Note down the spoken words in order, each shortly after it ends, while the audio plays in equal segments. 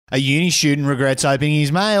A uni student regrets opening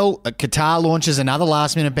his mail, Qatar launches another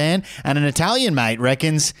last-minute ban, and an Italian mate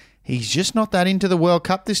reckons he's just not that into the World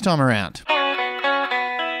Cup this time around.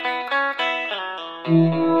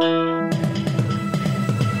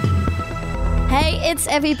 Hey, it's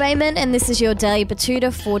Evie Bayman, and this is your Daily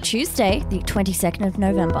Batuta for Tuesday, the 22nd of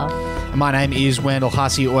November. My name is Wendell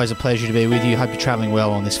Hussey. Always a pleasure to be with you. Hope you're travelling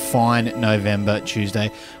well on this fine November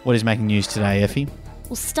Tuesday. What is making news today, Effie?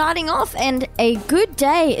 Well, starting off, and a good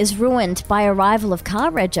day is ruined by arrival of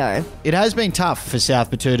car rego. It has been tough for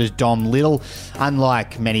South Batuta's Dom Little.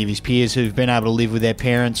 Unlike many of his peers who've been able to live with their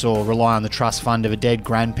parents or rely on the trust fund of a dead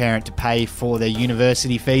grandparent to pay for their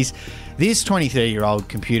university fees, this 23-year-old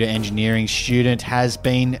computer engineering student has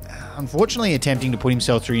been, unfortunately, attempting to put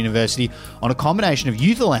himself through university on a combination of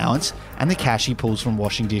youth allowance and the cash he pulls from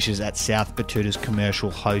washing dishes at South Batuta's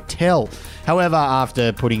commercial hotel. However,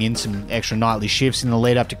 after putting in some extra nightly shifts in the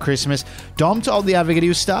lead up to Christmas, Dom told The Advocate he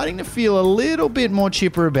was starting to feel a little bit more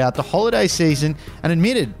chipper about the holiday season and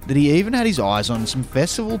admitted that he even had his eyes on some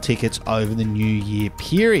festival tickets over the New Year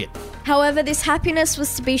period. However, this happiness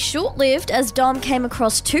was to be short-lived as Dom came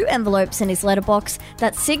across 2 envelopes in his letterbox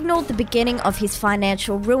that signalled the beginning of his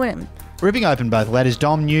financial ruin. Ripping open both letters,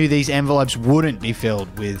 Dom knew these envelopes wouldn't be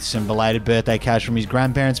filled with some belated birthday cash from his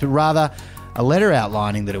grandparents, but rather a letter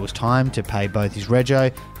outlining that it was time to pay both his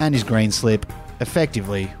rego and his green slip,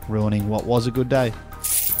 effectively ruining what was a good day.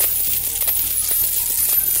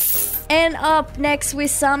 And up next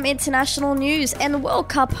with some international news, and the World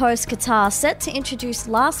Cup host Qatar set to introduce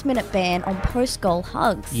last-minute ban on post-goal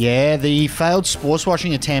hugs. Yeah, the failed sports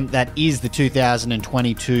washing attempt that is the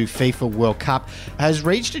 2022 FIFA World Cup has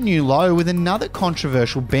reached a new low with another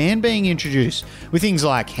controversial ban being introduced. With things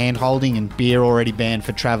like hand-holding and beer already banned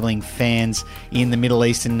for travelling fans in the Middle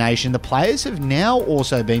Eastern nation, the players have now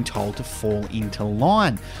also been told to fall into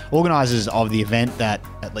line. Organisers of the event that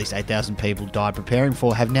at least 8,000 people died preparing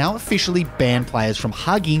for have now officially banned players from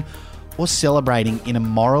hugging or celebrating in a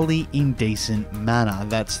morally indecent manner.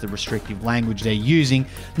 That's the restrictive language they're using.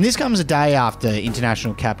 And this comes a day after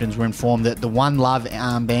international captains were informed that the One Love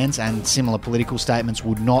armbands and similar political statements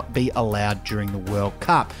would not be allowed during the World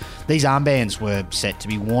Cup. These armbands were set to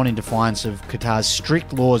be worn in defiance of Qatar's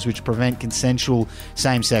strict laws which prevent consensual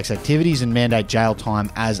same-sex activities and mandate jail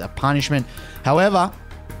time as a punishment. However,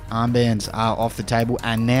 armbands are off the table,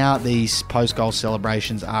 and now these post-goal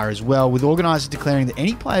celebrations are as well, with organisers declaring that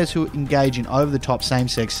any players who engage in over-the-top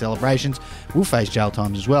same-sex celebrations will face jail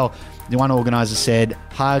times as well. The one organiser said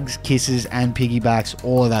hugs, kisses and piggybacks,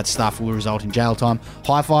 all of that stuff will result in jail time.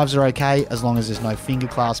 High fives are okay as long as there's no finger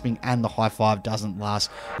clasping and the high five doesn't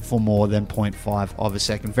last for more than 0.5 of a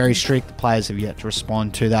second. Very strict. The players have yet to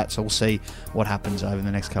respond to that, so we'll see what happens over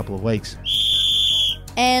the next couple of weeks.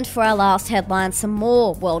 And for our last headline, some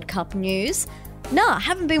more World Cup news. Nah,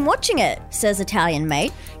 haven't been watching it, says Italian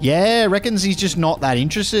mate. Yeah, reckons he's just not that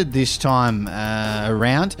interested this time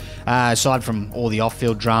around. Aside from all the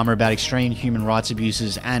off-field drama about extreme human rights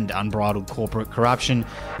abuses and unbridled corporate corruption,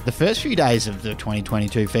 the first few days of the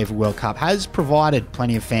 2022 FIFA World Cup has provided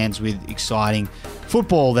plenty of fans with exciting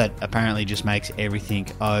football that apparently just makes everything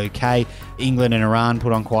okay. England and Iran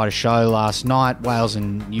put on quite a show last night. Wales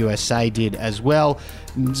and USA did as well.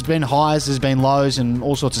 There's been highs, there's been lows, and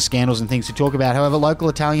all sorts of scandals and things to talk about. However, local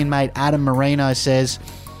Italian mate Adam Marino says,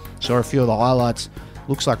 saw a few of the highlights.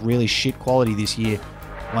 Looks like really shit quality this year.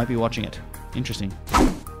 Won't be watching it. Interesting.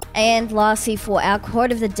 And lastly, for our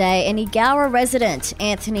quote of the day, an Igawa resident,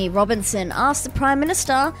 Anthony Robinson, asked the Prime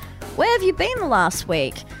Minister, "Where have you been the last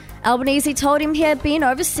week?" Albanese told him he had been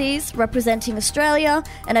overseas representing Australia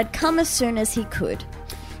and had come as soon as he could.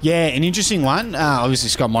 Yeah, an interesting one. Obviously,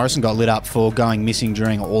 Scott Morrison got lit up for going missing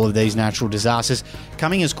during all of these natural disasters,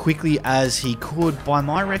 coming as quickly as he could. By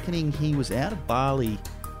my reckoning, he was out of Bali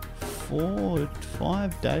 4 or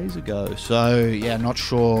 5 days ago. So, yeah, not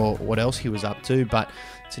sure what else he was up to, but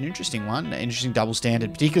it's an interesting one, an interesting double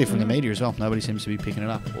standard, particularly from the media as well. Nobody seems to be picking it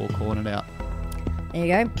up or calling it out. There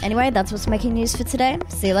you go. Anyway, that's what's making news for today.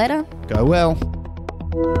 See you later. Go well.